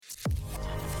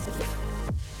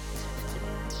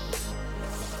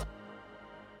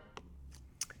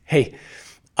Hey,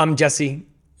 I'm Jesse.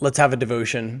 Let's have a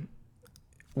devotion.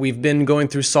 We've been going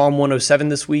through Psalm 107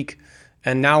 this week,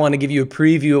 and now I want to give you a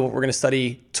preview of what we're going to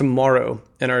study tomorrow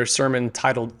in our sermon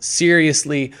titled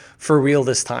Seriously for Real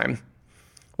This Time.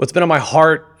 What's been on my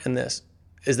heart in this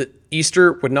is that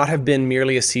Easter would not have been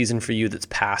merely a season for you that's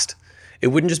past. It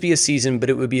wouldn't just be a season, but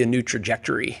it would be a new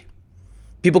trajectory.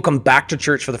 People come back to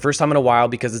church for the first time in a while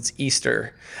because it's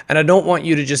Easter. And I don't want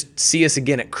you to just see us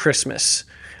again at Christmas.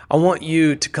 I want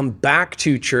you to come back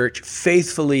to church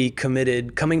faithfully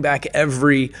committed, coming back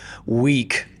every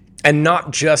week, and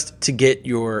not just to get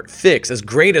your fix. As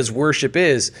great as worship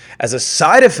is, as a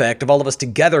side effect of all of us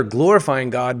together glorifying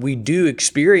God, we do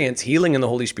experience healing in the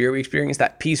Holy Spirit. We experience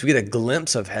that peace. We get a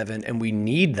glimpse of heaven, and we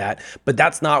need that. But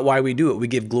that's not why we do it. We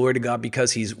give glory to God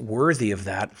because He's worthy of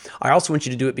that. I also want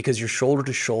you to do it because you're shoulder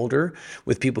to shoulder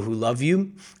with people who love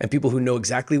you and people who know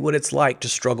exactly what it's like to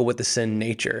struggle with the sin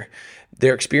nature.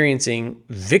 They're experiencing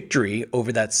victory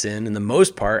over that sin, in the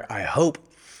most part, I hope,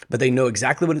 but they know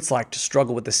exactly what it's like to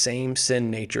struggle with the same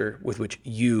sin nature with which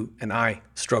you and I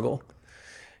struggle.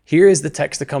 Here is the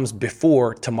text that comes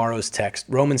before tomorrow's text,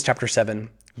 Romans chapter 7,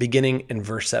 beginning in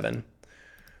verse 7.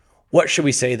 What should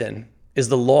we say then? Is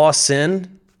the law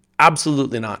sin?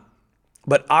 Absolutely not.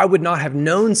 But I would not have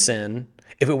known sin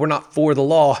if it were not for the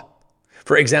law.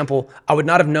 For example, I would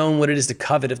not have known what it is to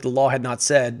covet if the law had not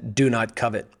said, do not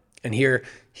covet. And here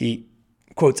he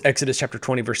quotes Exodus chapter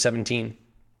 20, verse 17.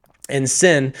 And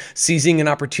sin, seizing an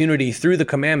opportunity through the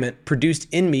commandment, produced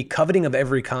in me coveting of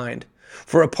every kind.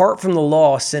 For apart from the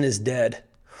law, sin is dead.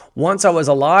 Once I was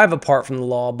alive apart from the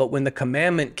law, but when the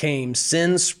commandment came,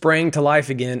 sin sprang to life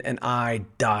again, and I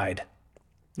died.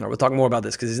 All right, we'll talk more about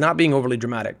this because he's not being overly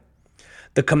dramatic.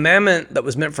 The commandment that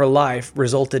was meant for life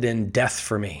resulted in death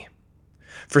for me.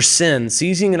 For sin,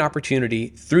 seizing an opportunity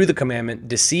through the commandment,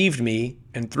 deceived me,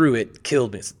 and through it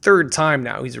killed me. It's the third time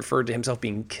now he's referred to himself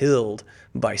being killed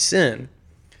by sin.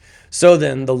 So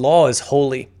then, the law is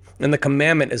holy, and the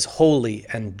commandment is holy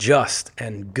and just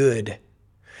and good.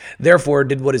 Therefore,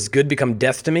 did what is good become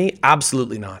death to me?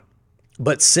 Absolutely not.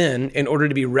 But sin, in order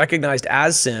to be recognized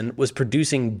as sin, was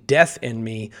producing death in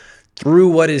me through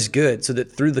what is good, so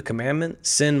that through the commandment,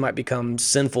 sin might become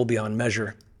sinful beyond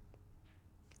measure.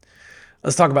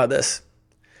 Let's talk about this.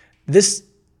 This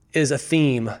is a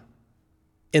theme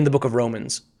in the book of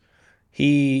Romans.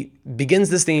 He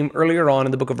begins this theme earlier on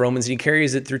in the book of Romans, and he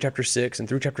carries it through chapter 6 and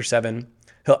through chapter 7.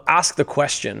 He'll ask the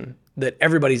question that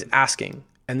everybody's asking,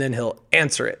 and then he'll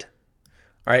answer it.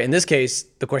 All right, in this case,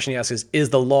 the question he asks is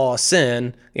the law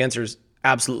sin? The answer is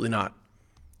absolutely not.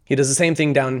 He does the same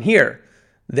thing down here.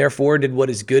 Therefore, did what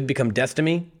is good become death to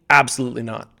me? Absolutely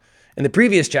not. In the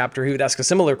previous chapter, he would ask a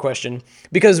similar question,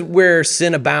 because where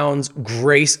sin abounds,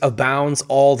 grace abounds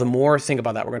all the more. Think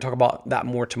about that. We're going to talk about that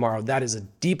more tomorrow. That is a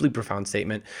deeply profound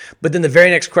statement. But then the very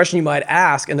next question you might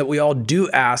ask, and that we all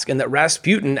do ask, and that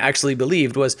Rasputin actually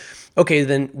believed was, okay,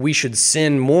 then we should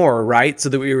sin more, right? So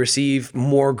that we receive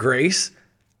more grace?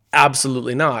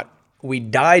 Absolutely not. We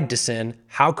died to sin.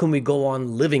 How can we go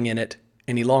on living in it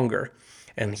any longer?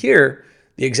 And here,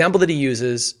 the example that he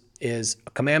uses is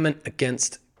a commandment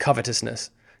against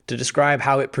covetousness, to describe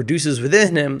how it produces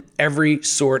within him every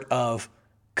sort of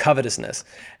covetousness.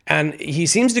 And he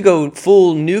seems to go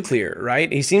full nuclear,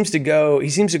 right? He seems to go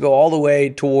all the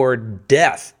way toward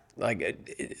death.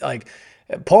 Like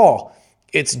Paul,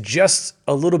 it's just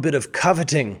a little bit of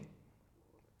coveting.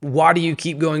 Why do you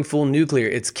keep going full nuclear?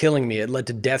 It's killing me. It led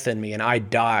to death in me, and I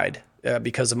died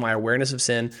because of my awareness of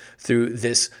sin through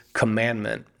this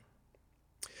commandment.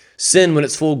 Sin, when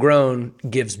it's full grown,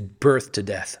 gives birth to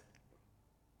death.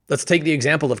 Let's take the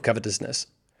example of covetousness.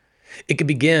 It could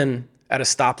begin at a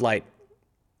stoplight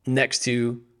next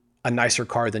to a nicer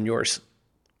car than yours.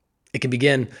 It can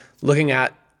begin looking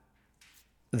at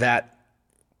that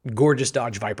gorgeous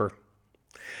Dodge Viper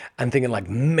and thinking like,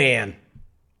 man,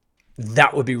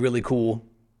 that would be really cool.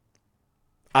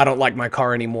 I don't like my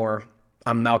car anymore.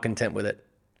 I'm malcontent with it.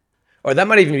 Or that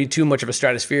might even be too much of a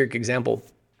stratospheric example.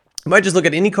 You might just look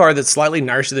at any car that's slightly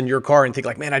nicer than your car and think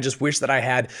like, man, I just wish that I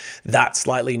had that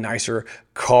slightly nicer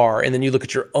car. And then you look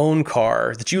at your own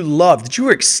car that you loved, that you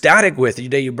were ecstatic with the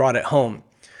day you brought it home.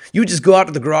 You would just go out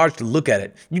to the garage to look at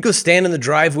it. You'd go stand in the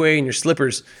driveway in your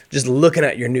slippers, just looking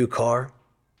at your new car.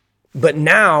 But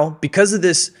now, because of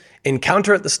this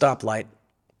encounter at the stoplight,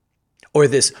 or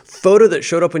this photo that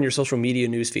showed up on your social media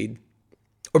newsfeed,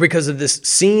 or because of this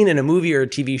scene in a movie or a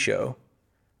TV show,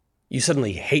 you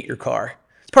suddenly hate your car.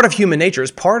 Part of human nature.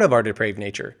 It's part of our depraved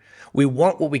nature. We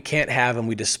want what we can't have, and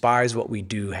we despise what we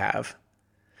do have.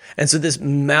 And so this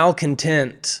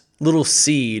malcontent little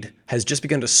seed has just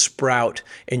begun to sprout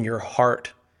in your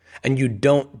heart. and you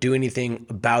don't do anything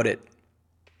about it.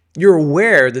 You're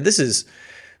aware that this is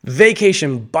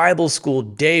Vacation Bible School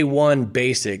Day 1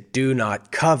 basic, do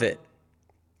not covet,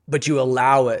 but you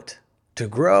allow it to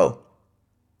grow.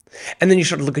 And then you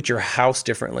start to look at your house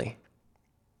differently.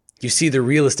 You see the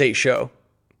real estate show.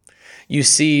 You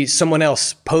see someone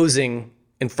else posing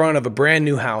in front of a brand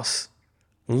new house,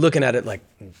 looking at it like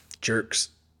jerks.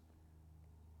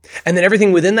 And then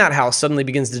everything within that house suddenly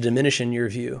begins to diminish in your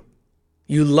view.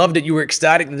 You loved it, you were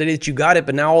ecstatic the day that you got it,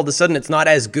 but now all of a sudden it's not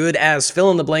as good as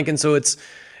fill in the blank, and so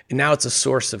now it's a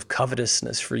source of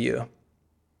covetousness for you.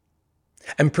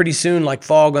 And pretty soon, like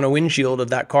fog on a windshield of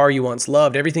that car you once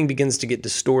loved, everything begins to get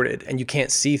distorted and you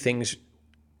can't see things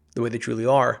the way they truly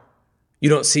are. You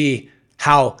don't see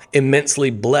how immensely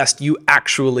blessed you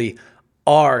actually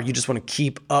are. You just want to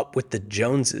keep up with the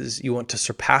Joneses. You want to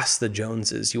surpass the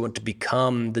Joneses. You want to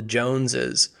become the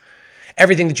Joneses.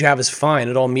 Everything that you have is fine.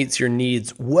 It all meets your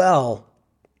needs well.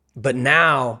 But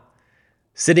now,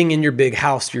 sitting in your big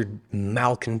house, you're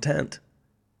malcontent.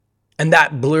 And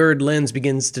that blurred lens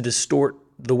begins to distort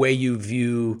the way you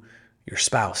view your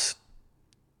spouse,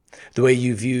 the way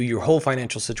you view your whole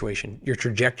financial situation, your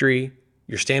trajectory,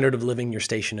 your standard of living, your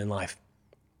station in life.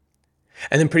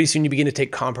 And then pretty soon you begin to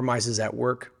take compromises at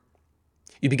work.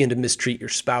 You begin to mistreat your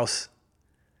spouse.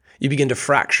 You begin to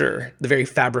fracture the very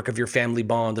fabric of your family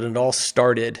bond. And it all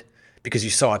started because you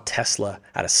saw a Tesla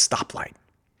at a stoplight.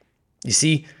 You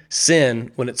see,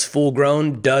 sin, when it's full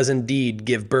grown, does indeed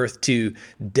give birth to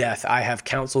death. I have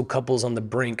counseled couples on the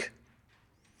brink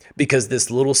because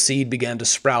this little seed began to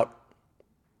sprout.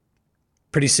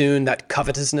 Pretty soon, that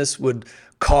covetousness would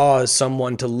cause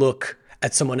someone to look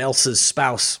at someone else's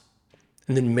spouse,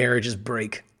 and then marriages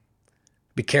break.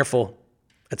 Be careful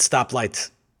at stoplights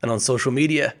and on social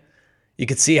media. You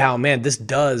can see how, man, this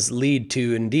does lead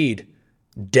to, indeed,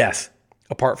 death.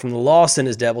 Apart from the law, sin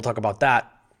is dead. We'll talk about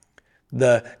that.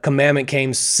 The commandment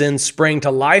came, sin sprang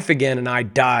to life again, and I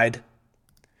died.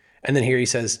 And then here he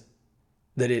says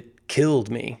that it killed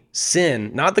me.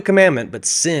 Sin, not the commandment, but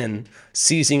sin,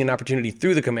 seizing an opportunity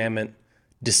through the commandment,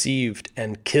 deceived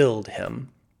and killed him.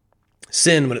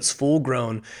 Sin, when it's full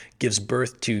grown, gives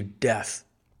birth to death.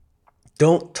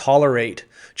 Don't tolerate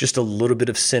just a little bit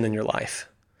of sin in your life.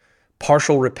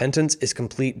 Partial repentance is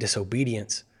complete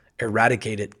disobedience.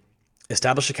 Eradicate it.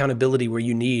 Establish accountability where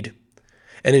you need.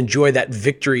 And enjoy that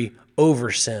victory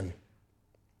over sin.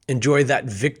 Enjoy that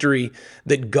victory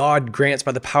that God grants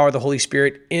by the power of the Holy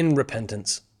Spirit in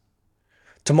repentance.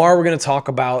 Tomorrow we're going to talk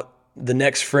about the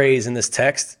next phrase in this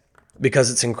text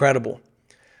because it's incredible.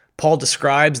 Paul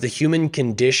describes the human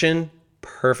condition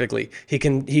perfectly.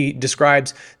 He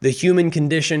describes the human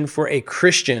condition for a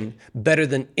Christian better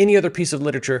than any other piece of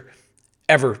literature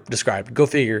ever described. Go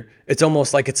figure. It's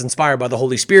almost like it's inspired by the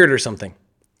Holy Spirit or something.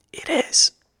 It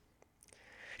is.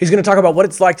 He's going to talk about what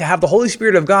it's like to have the Holy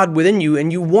Spirit of God within you,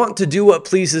 and you want to do what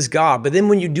pleases God. But then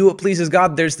when you do what pleases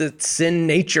God, there's the sin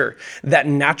nature, that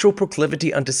natural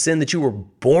proclivity unto sin that you were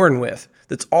born with.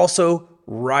 That's also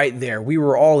right there. We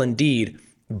were all indeed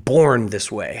born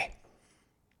this way.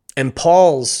 And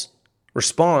Paul's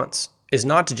response is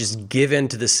not to just give in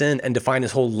to the sin and define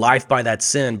his whole life by that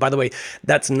sin. By the way,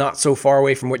 that's not so far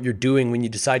away from what you're doing when you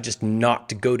decide just not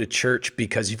to go to church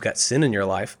because you've got sin in your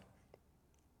life.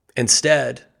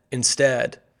 Instead,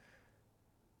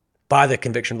 by the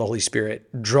conviction of the Holy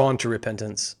Spirit, drawn to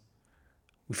repentance,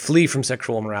 we flee from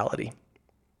sexual immorality.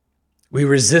 We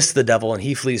resist the devil and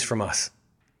he flees from us.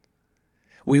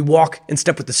 We walk in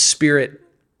step with the Spirit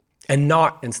and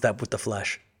not in step with the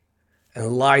flesh.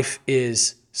 And life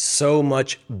is so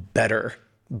much better,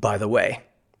 by the way.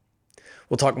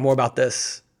 We'll talk more about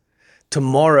this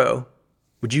tomorrow.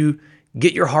 Would you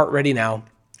get your heart ready now?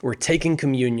 We're taking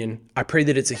communion. I pray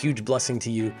that it's a huge blessing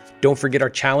to you. Don't forget our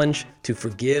challenge to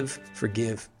forgive,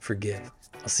 forgive, forgive.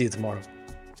 I'll see you tomorrow.